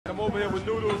I'm over here with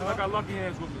noodles and I got lucky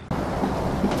hands with me.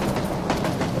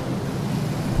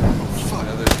 Fuck.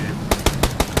 Another dude.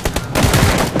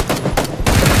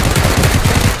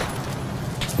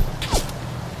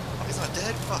 Oh, he's not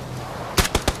dead? Fuck.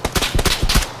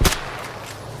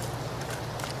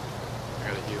 I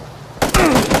gotta heal.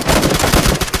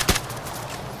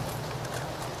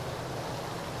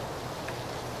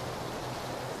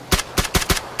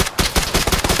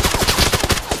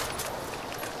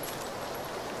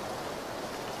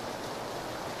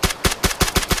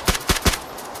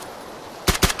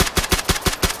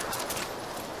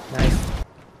 Nice.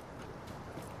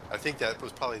 I think that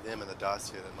was probably them in the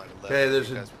dossier that might have left. Okay,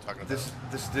 there's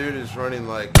this dude is running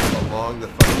like along the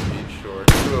fucking beach shore.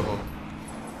 Two of them.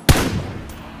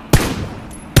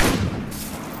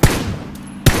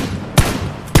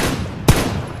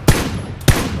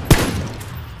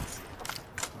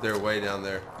 They're way down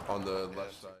there on the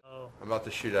left side. Oh. I'm about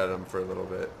to shoot at them for a little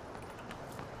bit.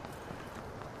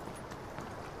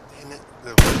 Damn it.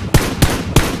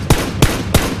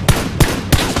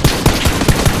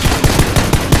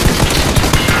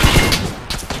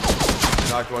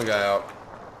 Knocked one guy out.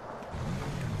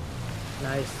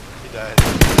 Nice. He died.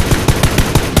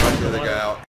 Knocked the other guy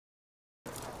out.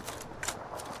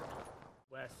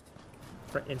 West.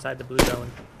 Right inside the blue zone.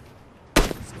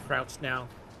 He's crouched now.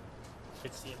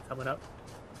 Should see him coming up.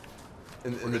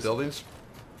 In the buildings?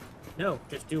 No,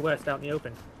 just due west out in the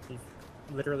open. He's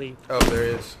literally... Oh, there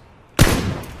he is.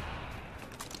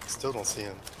 Still don't see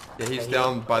him. Yeah, he's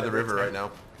down by the river right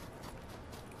now.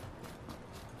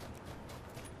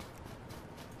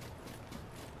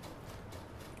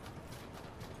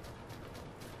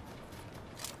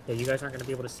 Yeah, you guys aren't going to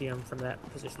be able to see him from that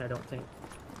position, I don't think.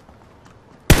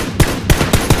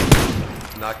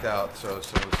 Knocked out, so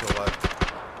alive.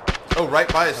 Oh, right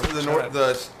by us, to the north,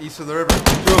 the east of the river.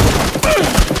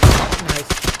 Nice.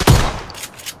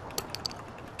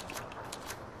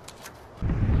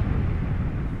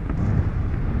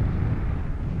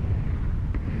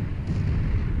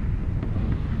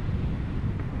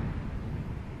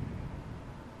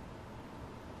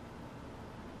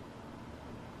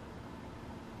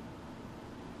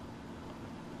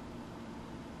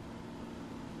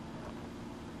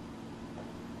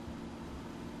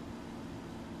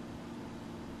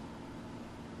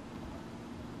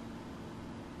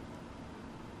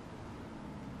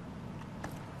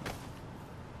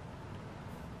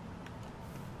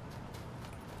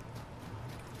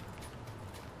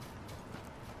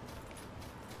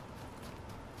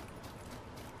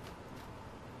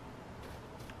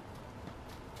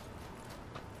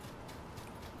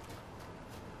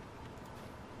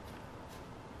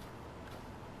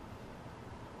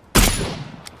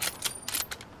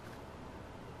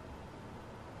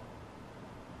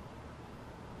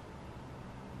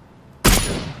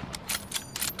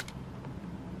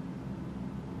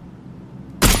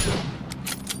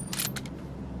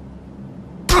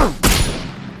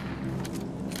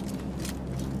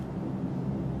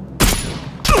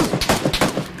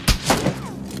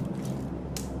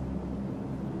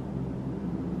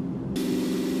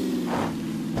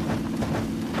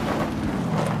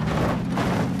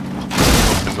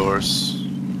 Doors.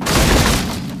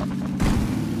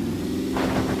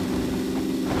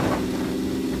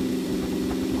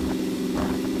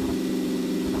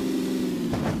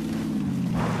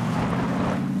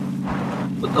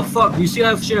 What the fuck? You see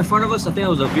that shit in front of us? I think it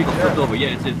was a vehicle flipped over.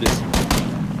 Yeah, it did this.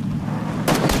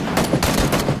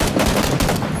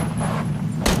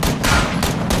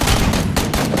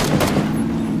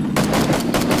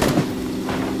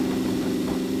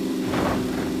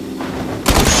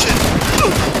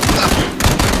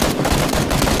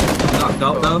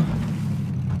 Out though.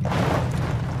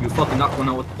 You fucking knocked one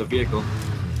out with the vehicle.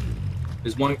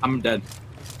 There's one. I'm dead.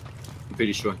 I'm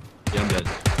pretty sure. Yeah, I'm dead.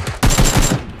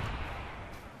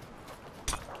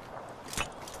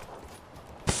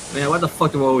 Man, why the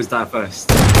fuck do I always die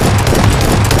first?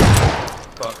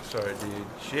 Fuck, sorry, dude.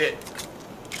 Shit.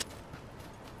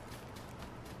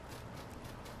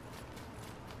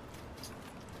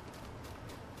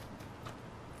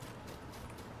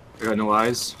 I got no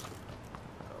eyes.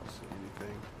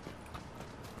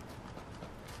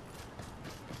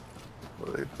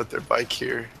 Well, they put their bike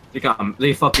here.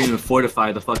 They fucking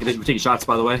fortified the fucking. They're taking shots,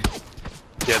 by the way.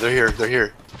 Yeah, they're here. They're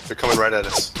here. They're coming right at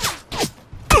us.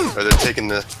 Or they're taking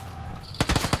the.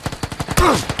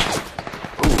 Ooh,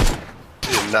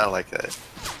 they did not like that.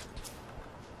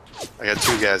 I got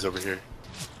two guys over here.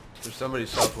 There's somebody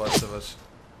southwest of us.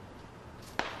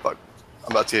 Fuck.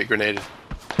 I'm about to get grenaded.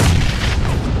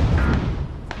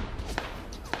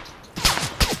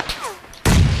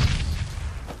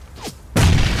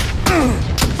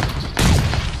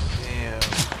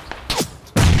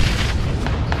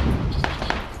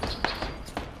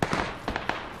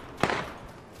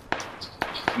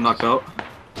 knocked out.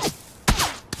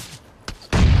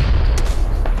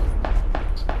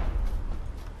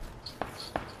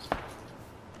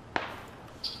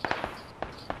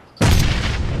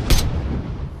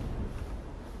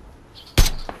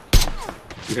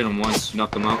 You hit him once, you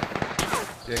knocked him out.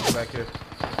 Yeah, get back here.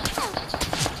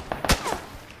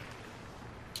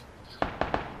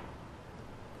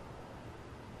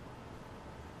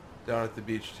 Down at the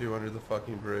beach too, under the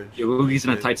fucking bridge. Yeah, Woogie's in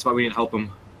a tight spot, we need to help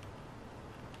him.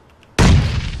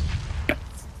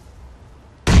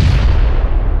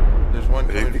 There's one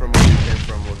coming from where you came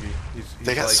from, Woogie. He's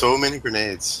They got like, so many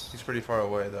grenades. He's pretty far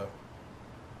away though.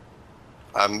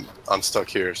 I'm stuck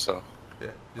here, so Yeah.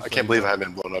 I can't believe I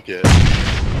haven't been blown up yet.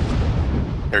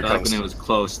 Here it That comes. grenade was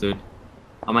close, dude.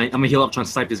 I'm gonna heal up trying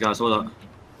to snipe these guys, hold up.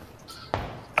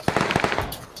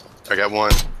 I got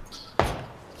one.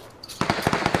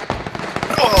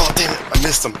 Oh, damn it. I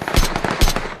missed him.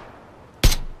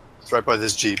 It's right by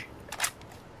this Jeep.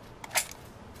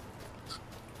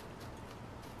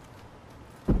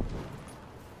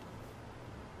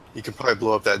 You can probably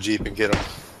blow up that Jeep and get him.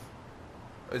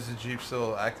 Is the Jeep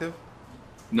still active?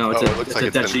 No, it's Oh, a, it looks it's like a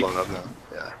it's dead been Jeep. blown up now.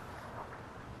 Yeah.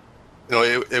 You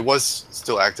know, it was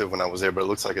still active when I was there, but it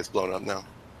looks like it's blown up now.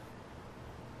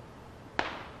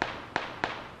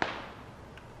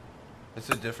 It's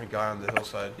a different guy on the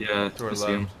hillside. Yeah, to our I see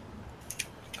him. left.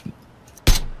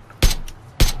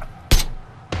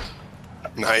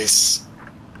 Nice.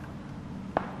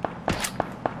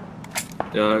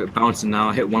 They're bouncing now.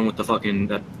 I hit one with the fucking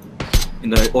that in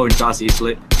the orange dot he's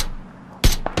lit.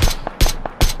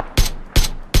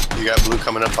 You got blue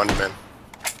coming up on you, man.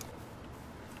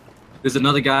 There's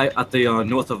another guy at the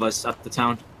north of us at the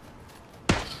town.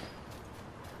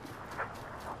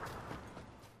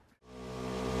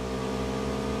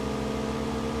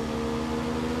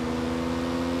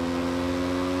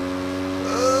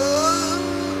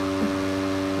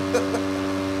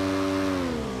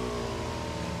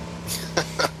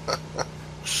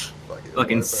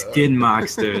 Fucking skin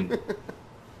marks, dude.